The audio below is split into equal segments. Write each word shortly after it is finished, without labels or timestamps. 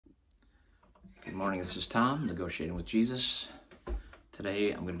Good morning, this is Tom, Negotiating with Jesus.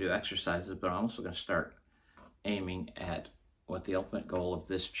 Today I'm going to do exercises, but I'm also going to start aiming at what the ultimate goal of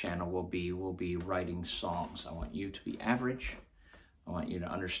this channel will be writing songs. I want you to be average. I want you to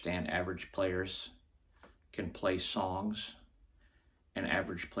understand average players can play songs and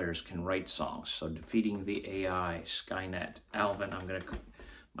average players can write songs. So defeating the AI, Skynet, Alvin,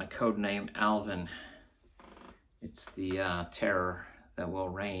 my code name Alvin. It's the terror that will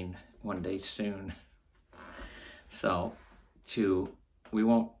reign one day soon. So we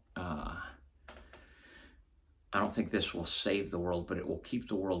won't, I don't think this will save the world, but it will keep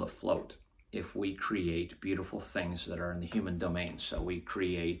the world afloat if we create beautiful things that are in the human domain. So we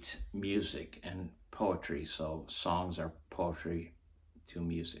create music and poetry. So songs are poetry to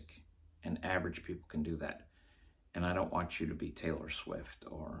music, and average people can do that. And I don't want you to be Taylor Swift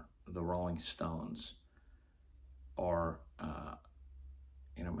or the Rolling Stones or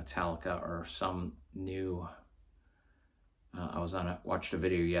Metallica or some new, I watched a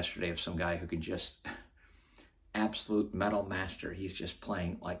video yesterday of some guy who can just, absolute metal master. He's just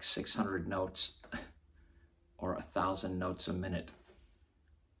playing like 600 notes or 1,000 notes a minute,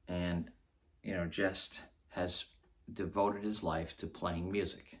 and just has devoted his life to playing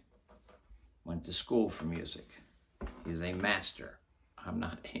music. Went to school for music. He's a master. I'm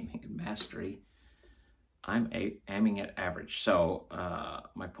not aiming at mastery. I'm aiming at average. So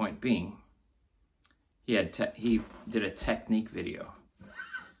my point being, he did a technique video.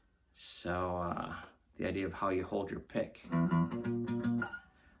 So the idea of how you hold your pick,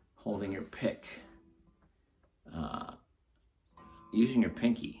 holding your pick, using your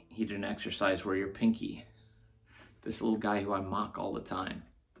pinky. He did an exercise where your pinky, this little guy who I mock all the time,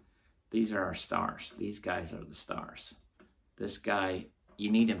 these are our stars. These guys are the stars. This guy, you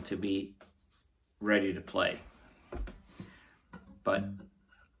need him to be ready to play. But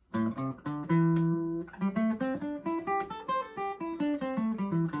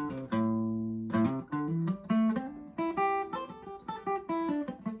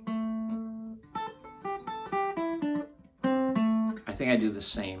I think I do the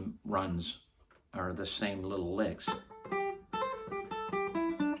same runs or the same little licks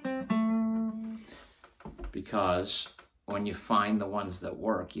because when you find the ones that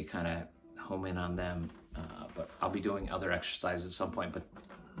work, you kind of home in on them. But I'll be doing other exercises at some point, but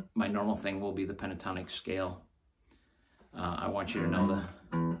my normal thing will be the pentatonic scale. I want you to know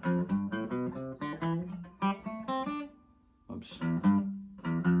oops.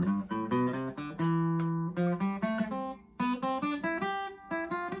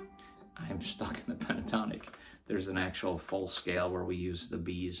 I'm stuck in the pentatonic. There's an actual full scale where we use the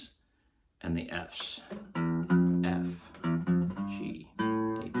B's and the F's. F, G,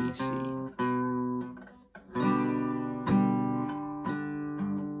 A, B, C.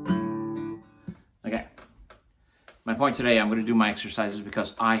 Okay. My point today, I'm going to do my exercises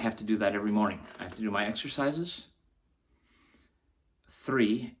because I have to do that every morning. I have to do my exercises,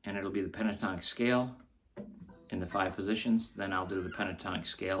 3, and it'll be the pentatonic scale in the 5 positions. Then I'll do the pentatonic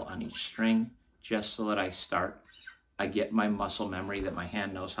scale on each string just so that I get my muscle memory, that my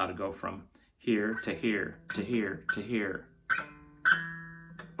hand knows how to go from here to here to here to here.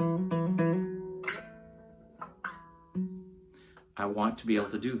 I want to be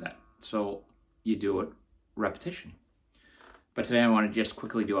able to do that. So you do it repetition. But today I want to just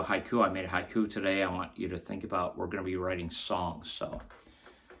quickly do a haiku. I made a haiku today. I want you to think about, we're going to be writing songs. So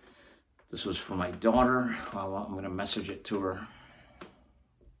this was for my daughter. I'm going to message it to her.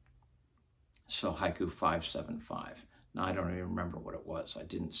 So haiku 575. Now I don't even remember what it was. I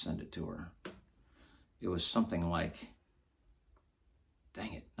didn't send it to her. It was something like,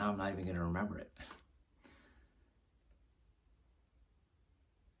 dang it, now I'm not even going to remember it.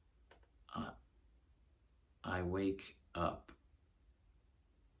 I wake up.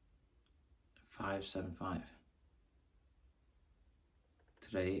 575.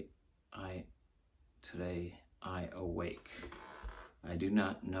 Today I awake. I do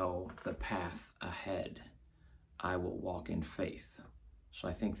not know the path ahead. I will walk in faith. So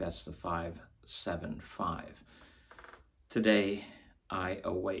I think that's the 575. Today I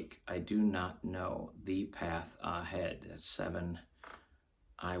awake. I do not know the path ahead. That's 7.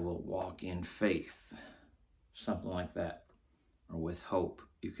 I will walk in faith. Something like that. Or with hope.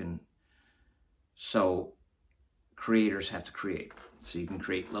 So creators have to create. So you can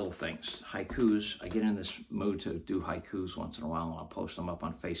create little things. Haikus, I get in this mood to do haikus once in a while, and I'll post them up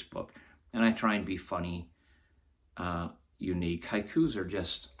on Facebook. And I try and be funny, unique. Haikus are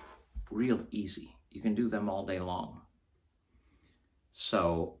just real easy. You can do them all day long.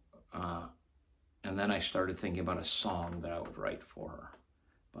 So, and then I started thinking about a song that I would write for her.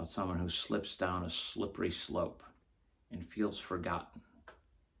 about someone who slips down a slippery slope and feels forgotten,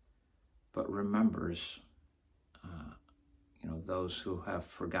 but remembers, those who have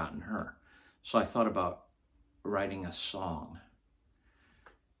forgotten her. So I thought about writing a song.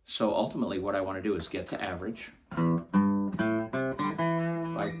 So ultimately what I want to do is get to average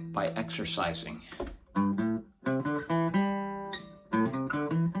by exercising.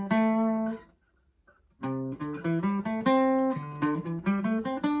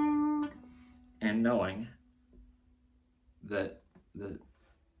 And knowing that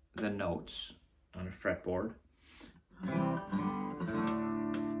the notes on a fretboard,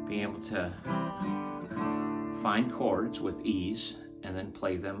 being able to find chords with ease and then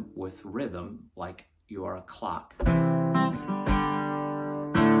play them with rhythm like you are a clock.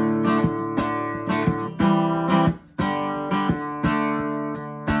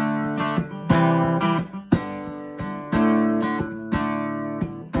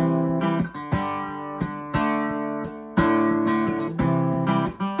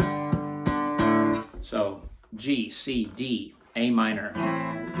 So G, C, D, A minor,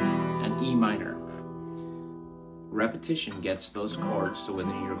 and E minor. Repetition gets those chords to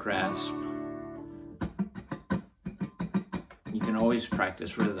within your grasp. You can always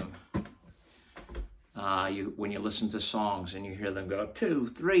practice rhythm. When you listen to songs and you hear them go 2,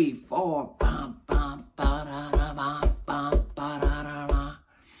 3, 4, bum, bum, ba, da, da, ba, bum, ba, da, da, da.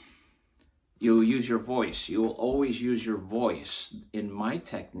 You'll use your voice. You will always use your voice. In my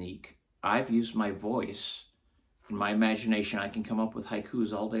technique, I've used my voice. In my imagination, I can come up with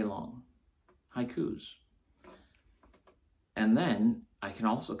haikus all day long. Haikus. And then I can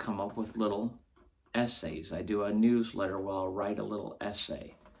also come up with little essays. I do a newsletter where I'll write a little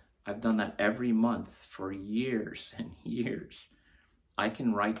essay. I've done that every month for years and years. I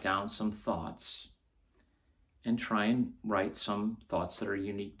can write down some thoughts and try and write some thoughts that are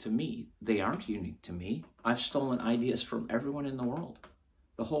unique to me. They aren't unique to me. I've stolen ideas from everyone in the world.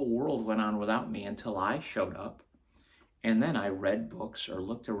 The whole world went on without me until I showed up. And then I read books or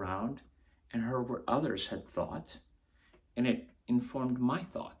looked around and heard what others had thought, and it informed my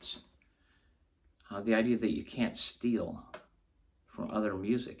thoughts. The idea that you can't steal from other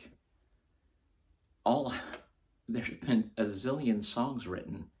music. There's been a zillion songs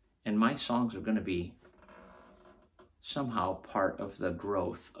written, and my songs are going to be somehow part of the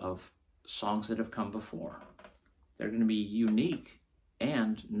growth of songs that have come before. They're going to be unique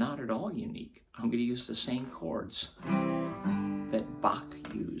and not at all unique. I'm going to use the same chords that Bach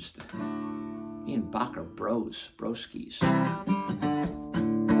used. Me and Bach are broskies.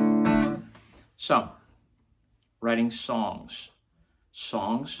 So, writing songs.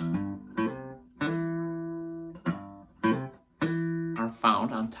 Songs are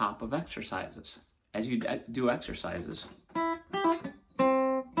found on top of exercises. As you do exercises,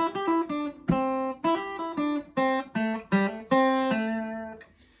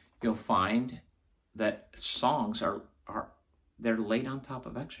 you'll find that songs they're laid on top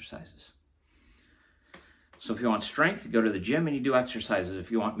of exercises. So if you want strength, you go to the gym and you do exercises.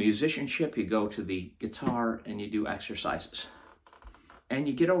 If you want musicianship, you go to the guitar and you do exercises. And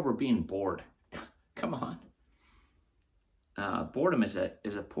you get over being bored. Come on. Boredom is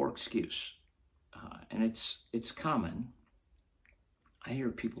a poor excuse. And it's common. I hear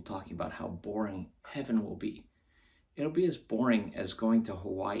people talking about how boring heaven will be. It'll be as boring as going to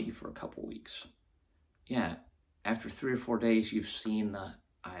Hawaii for a couple weeks. Yeah, after 3 or 4 days, you've seen the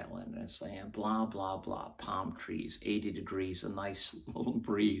island, and it's like blah, blah, blah, palm trees, 80 degrees, a nice little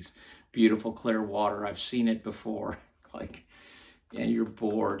breeze, beautiful clear water. I've seen it before. Like, yeah, you're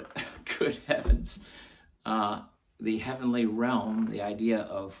bored. Good heavens. The heavenly realm, the idea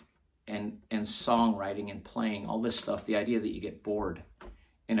of, and songwriting and playing, all this stuff, the idea that you get bored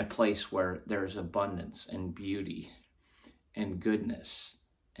in a place where there's abundance and beauty and goodness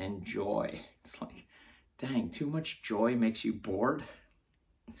and joy. It's like, dang, too much joy makes you bored?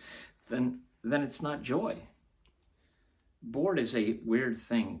 Then it's not joy. Bored is a weird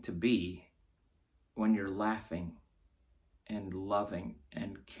thing to be when you're laughing and loving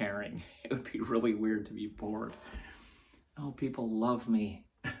and caring. It would be really weird to be bored. Oh, people love me.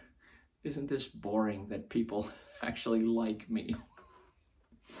 Isn't this boring that people actually like me?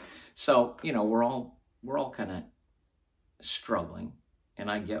 So, we're all kind of struggling,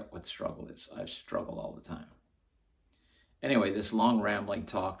 and I get what struggle is. I struggle all the time. Anyway, this long rambling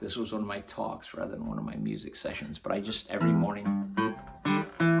talk, this was one of my talks rather than one of my music sessions, but I just every morning,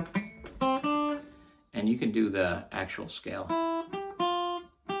 and you can do the actual scale.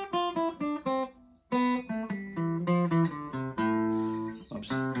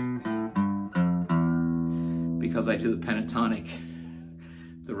 Oops. Because I do the pentatonic,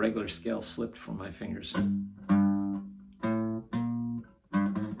 The regular scale slipped from my fingers.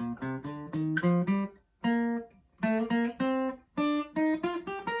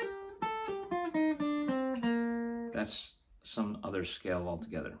 That's some other scale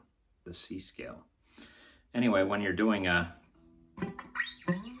altogether, the C scale. Anyway, when you're doing a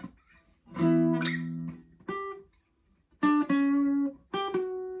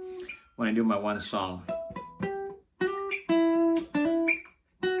when I do my one song,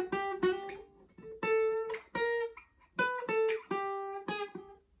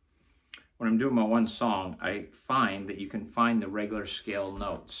 when I'm doing my one song, I find that you can find the regular scale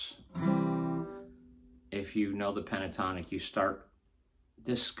notes. If you know the pentatonic, you start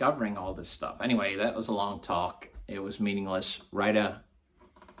discovering all this stuff. Anyway, that was a long talk. It was meaningless. Write a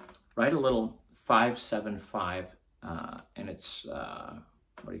little 5-7-5, and it's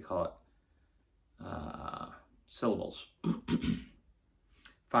what do you call it? Syllables.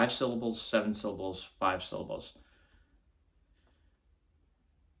 5 syllables, 7 syllables, 5 syllables.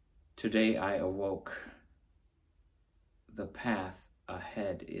 Today I awoke. The path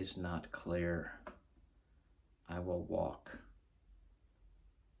ahead is not clear. I will walk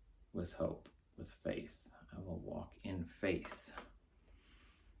with hope, with faith. I will walk in faith.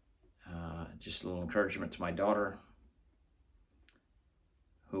 Just a little encouragement to my daughter,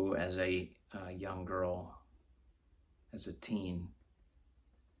 who as a young girl, as a teen,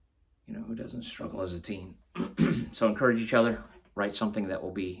 you know, who doesn't struggle as a teen? So encourage each other. Write something that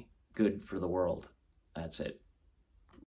will be good for the world. That's it.